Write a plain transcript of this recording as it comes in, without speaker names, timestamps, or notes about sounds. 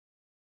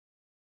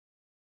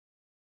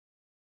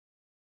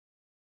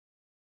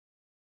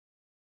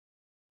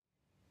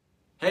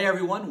Hey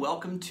everyone,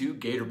 welcome to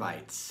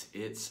GatorBites.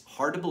 It's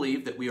hard to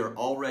believe that we are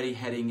already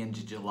heading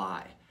into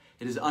July.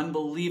 It is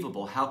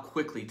unbelievable how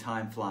quickly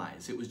time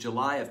flies. It was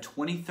July of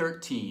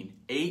 2013,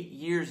 8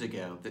 years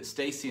ago, that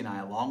Stacy and I,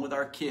 along with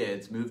our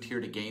kids, moved here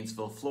to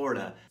Gainesville,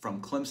 Florida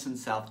from Clemson,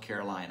 South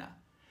Carolina.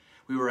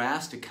 We were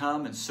asked to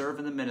come and serve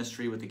in the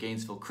ministry with the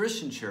Gainesville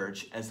Christian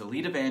Church as the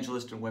lead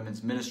evangelist and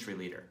women's ministry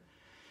leader.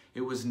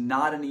 It was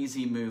not an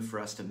easy move for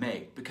us to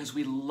make because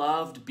we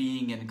loved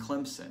being in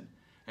Clemson.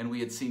 And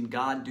we had seen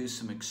God do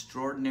some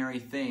extraordinary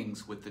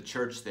things with the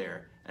church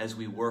there as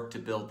we worked to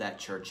build that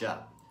church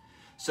up.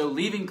 So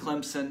leaving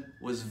Clemson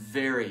was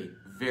very,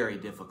 very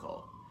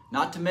difficult.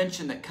 Not to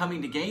mention that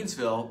coming to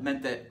Gainesville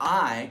meant that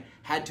I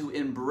had to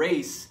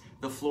embrace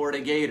the Florida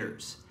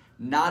Gators.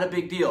 Not a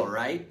big deal,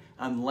 right?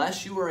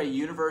 Unless you are a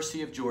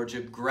University of Georgia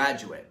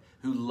graduate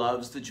who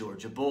loves the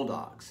Georgia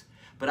Bulldogs.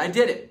 But I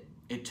did it.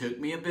 It took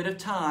me a bit of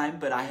time,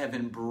 but I have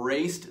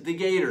embraced the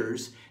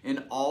Gators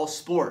in all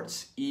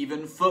sports,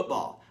 even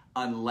football,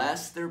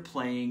 unless they're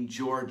playing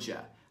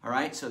Georgia. All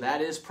right, so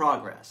that is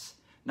progress.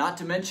 Not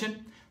to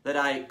mention that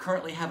I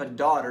currently have a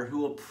daughter who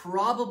will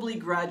probably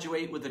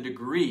graduate with a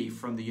degree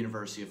from the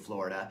University of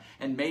Florida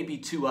and maybe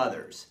two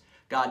others.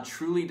 God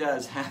truly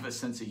does have a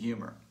sense of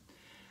humor.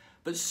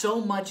 But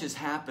so much has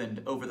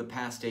happened over the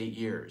past 8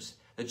 years.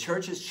 The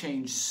church has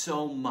changed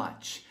so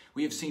much.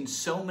 We have seen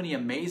so many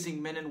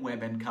amazing men and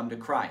women come to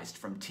Christ,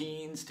 from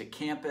teens to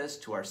campus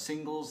to our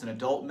singles and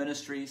adult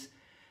ministries.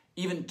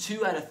 Even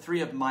 2 out of 3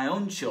 of my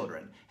own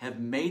children have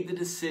made the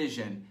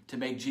decision to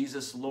make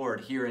Jesus Lord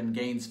here in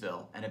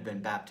Gainesville and have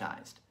been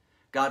baptized.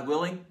 God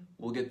willing,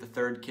 we'll get the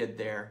 3rd kid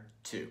there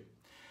too.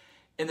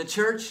 In the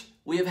church,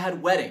 we have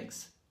had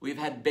weddings. We've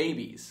had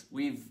babies.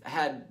 We've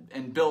had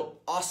and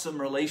built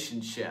awesome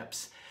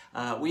relationships.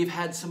 We've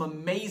had some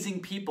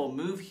amazing people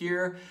move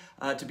here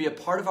to be a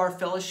part of our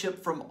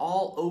fellowship from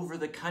all over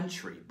the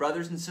country.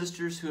 Brothers and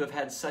sisters who have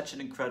had such an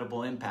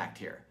incredible impact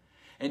here.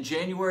 In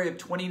January of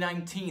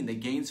 2019, the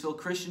Gainesville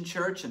Christian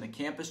Church and the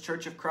Campus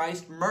Church of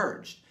Christ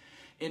merged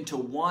into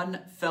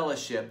one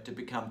fellowship to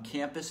become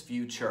Campus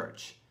View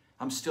Church.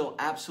 I'm still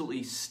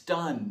absolutely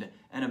stunned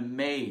and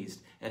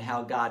amazed at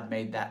how God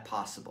made that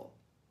possible.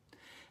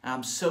 And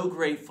I'm so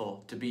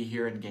grateful to be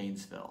here in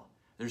Gainesville.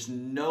 There's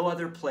no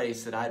other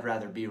place that I'd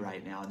rather be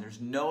right now, and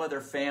there's no other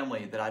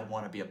family that I'd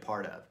want to be a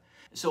part of.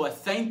 So a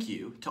thank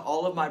you to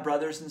all of my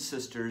brothers and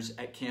sisters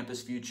at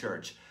Campus View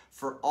Church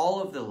for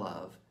all of the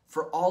love,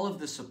 for all of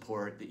the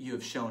support that you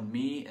have shown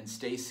me and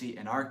Stacy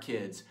and our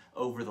kids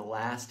over the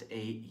last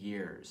 8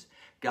 years.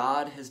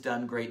 God has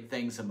done great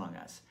things among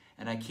us,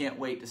 and I can't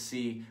wait to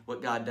see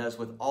what God does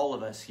with all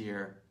of us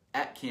here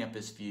at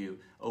Campus View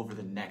over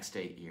the next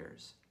 8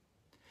 years.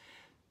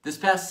 This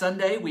past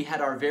Sunday, we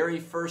had our very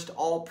first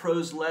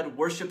all-pros-led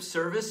worship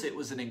service. It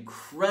was an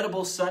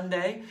incredible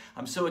Sunday.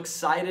 I'm so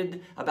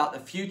excited about the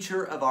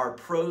future of our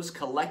pros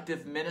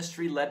collective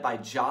ministry led by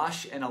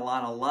Josh and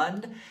Alana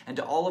Lund. And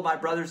to all of my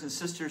brothers and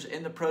sisters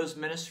in the pros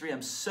ministry,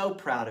 I'm so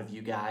proud of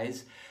you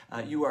guys.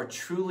 You are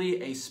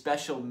truly a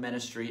special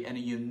ministry and a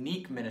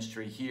unique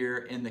ministry here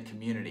in the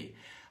community.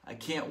 I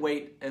can't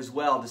wait as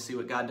well to see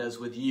what God does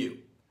with you.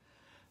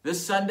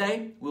 This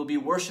Sunday, we'll be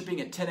worshiping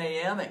at 10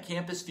 a.m. at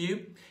Campus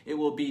View. It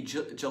will be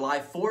July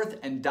 4th,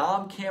 and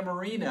Dom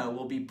Camarino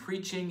will be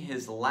preaching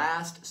his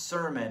last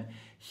sermon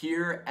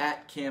here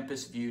at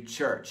Campus View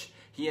Church.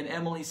 He and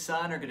Emily's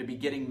son are going to be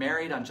getting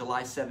married on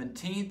July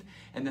 17th,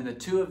 and then the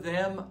 2 of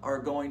them are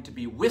going to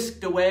be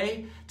whisked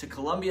away to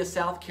Columbia,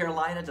 South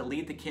Carolina to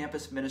lead the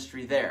campus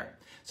ministry there.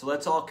 So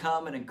let's all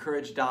come and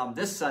encourage Dom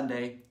this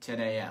Sunday,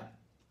 10 a.m.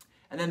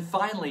 And then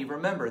finally,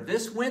 remember,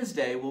 this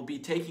Wednesday we'll be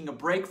taking a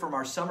break from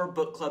our summer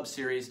book club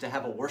series to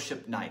have a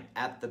worship night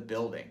at the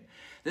building.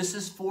 This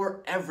is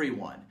for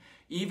everyone,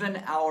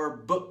 even our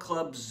book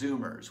club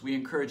Zoomers. We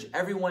encourage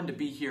everyone to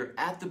be here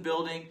at the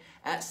building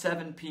at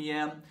 7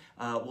 p.m.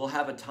 We'll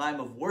have a time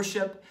of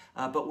worship,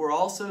 but we're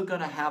also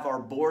going to have our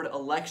board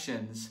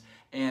elections,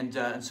 and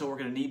so we're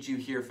going to need you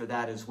here for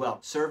that as well.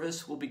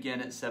 Service will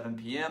begin at 7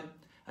 p.m.,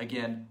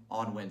 again,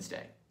 on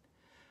Wednesday.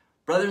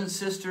 Brothers and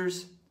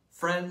sisters,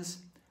 friends,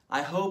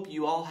 I hope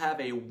you all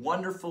have a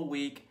wonderful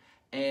week,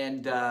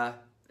 and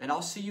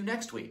I'll see you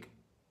next week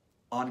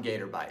on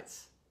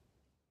GatorBites.